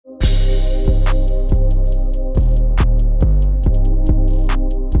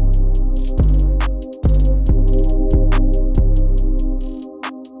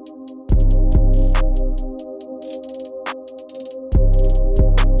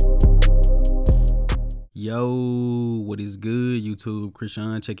Yo, what is good, YouTube?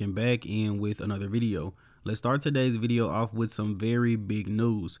 Krishan checking back in with another video. Let's start today's video off with some very big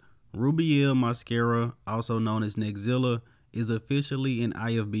news. Rubiel Mosquera, also known as Neckzilla, is officially an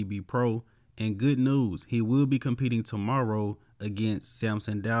IFBB Pro, and good news, he will be competing tomorrow against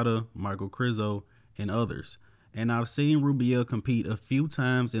Samson Dauda, Michael Krizo, and others. And I've seen Rubiel compete a few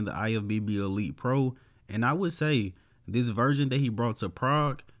times in the IFBB Elite Pro, and I would say this version that he brought to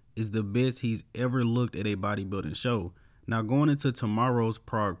Prague is the best he's ever looked at a bodybuilding show. Now going into tomorrow's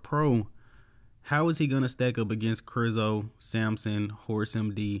Prague Pro, how is he going to stack up against Krizo, Samson, Urs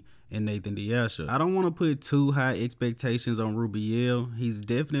MD, and Nathan Diasha? I don't want to put too high expectations on Rubiel. He's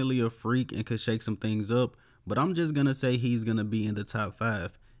definitely a freak and could shake some things up, but I'm just going to say he's going to be in the top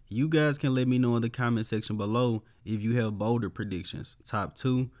 5. You guys can let me know in the comment section below if you have bolder predictions, top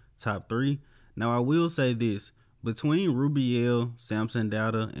 2, top 3. Now I will say this, between Rubiel, Samson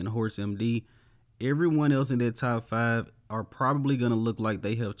Dauda, and Urs MD, everyone else in that top 5 are probably going to look like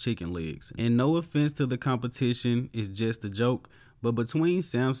they have chicken legs. And no offense to the competition, it's just a joke, but between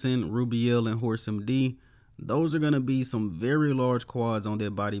Samson, Rubiel, and Urs MD, those are going to be some very large quads on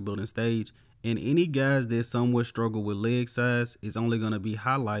their bodybuilding stage, and any guys that somewhat struggle with leg size is only going to be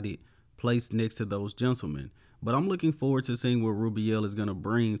highlighted, placed next to those gentlemen. But I'm looking forward to seeing what Rubiel is going to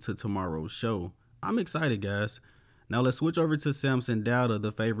bring to tomorrow's show. I'm excited, guys. Now let's switch over to Samson Dauda,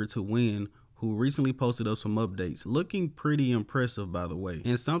 the favorite to win, who recently posted up some updates, looking pretty impressive, by the way.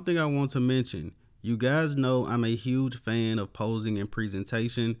 And something I want to mention, you guys know I'm a huge fan of posing and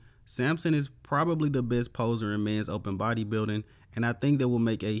presentation. Samson is probably the best poser in men's open bodybuilding, and I think that will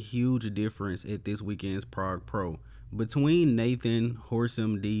make a huge difference at this weekend's Prague Pro. Between Nathan, Urs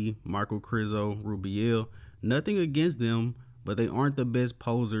MD, Michael Krizo, Rubiel, nothing against them, but they aren't the best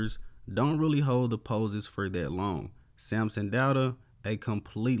posers, don't really hold the poses for that long. Samson Dauda, a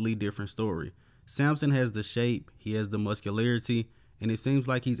completely different story. Samson has the shape, he has the muscularity, and it seems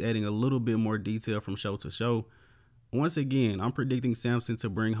like he's adding a little bit more detail from show to show. Once again, I'm predicting Samson to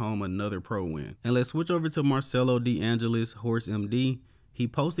bring home another pro win. And let's switch over to Marcelo De Angelis, Urs MD. He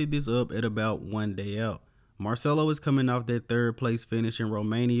posted this up at about 1 day out. Marcelo is coming off that 3rd place finish in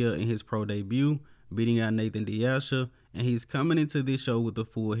Romania in his pro debut, beating out Nathan Diasha, and he's coming into this show with a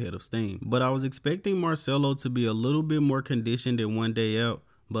full head of steam. But I was expecting Marcelo to be a little bit more conditioned than 1 day out,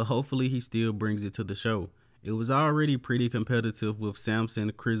 but hopefully he still brings it to the show. It was already pretty competitive with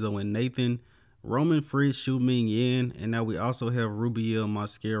Samson, Krizo, and Nathan, Roman Fritz, Shu Ming Yan, and now we also have Rubiel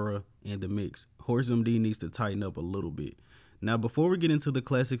Mosquera in the mix. Urs MD needs to tighten up a little bit. Now before we get into the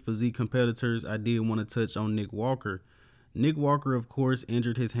classic physique competitors, I did want to touch on Nick Walker. Nick Walker, of course,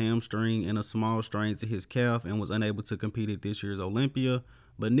 injured his hamstring and a small strain to his calf and was unable to compete at this year's Olympia,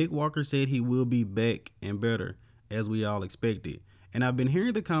 but Nick Walker said he will be back and better, as we all expected. And I've been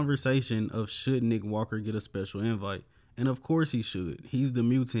hearing the conversation of should Nick Walker get a special invite, and of course he should. He's the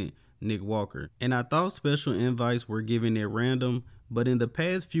mutant Nick Walker. And I thought special invites were given at random, but in the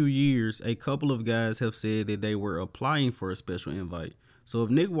past few years, a couple of guys have said that they were applying for a special invite. So if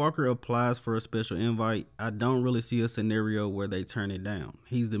Nick Walker applies for a special invite, I don't really see a scenario where they turn it down.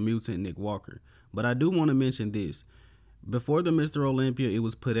 He's the mutant Nick Walker. But I do want to mention this. Before the Mr. Olympia, it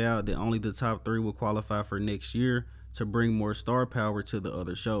was put out that only the top 3 will qualify for next year to bring more star power to the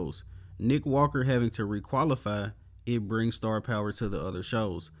other shows. Nick Walker having to requalify, it brings star power to the other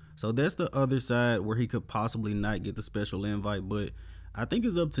shows. So that's the other side where he could possibly not get the special invite, but I think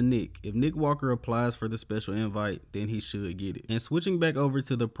it's up to Nick. If Nick Walker applies for the special invite, then he should get it. And switching back over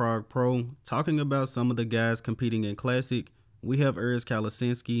to the Prague Pro, talking about some of the guys competing in Classic, we have Urs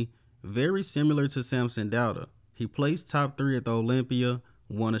Kalecinski, very similar to Samson Dauda. He placed top 3 at the Olympia,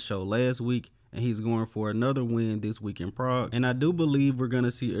 won a show last week, and he's going for another win this week in Prague. And I do believe we're going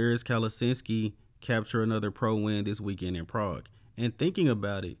to see Urs Kalecinski capture another pro win this weekend in Prague. And thinking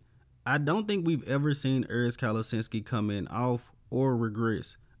about it, I don't think we've ever seen Urs Kalecinski come in off or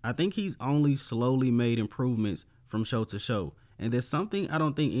regress. I think he's only slowly made improvements from show to show. And that's something I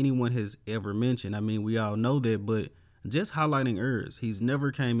don't think anyone has ever mentioned. I mean, we all know that, but just highlighting Urs, he's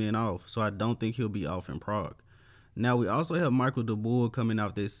never came in off, so I don't think he'll be off in Prague. Now, we also have Michael DaBoul coming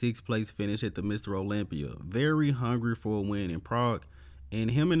off that 6th place finish at the Mr. Olympia. Very hungry for a win in Prague. And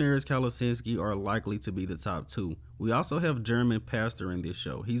him and Urs Kalecinski are likely to be the top 2. We also have German Pastor in this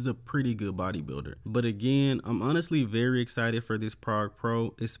show. He's a pretty good bodybuilder. But again, I'm honestly very excited for this Prague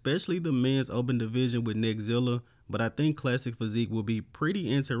Pro, especially the men's open division with Neckzilla. But I think Classic Physique will be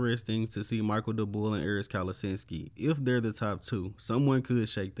pretty interesting to see Michael DaBoul and Urs Kalecinski. If they're the top 2, someone could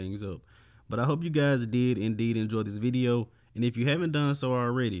shake things up. But I hope you guys did indeed enjoy this video. And if you haven't done so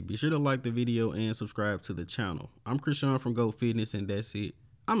already, be sure to like the video and subscribe to the channel. I'm Krishan from Go Fitness, and that's it.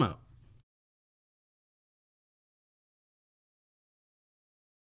 I'm out.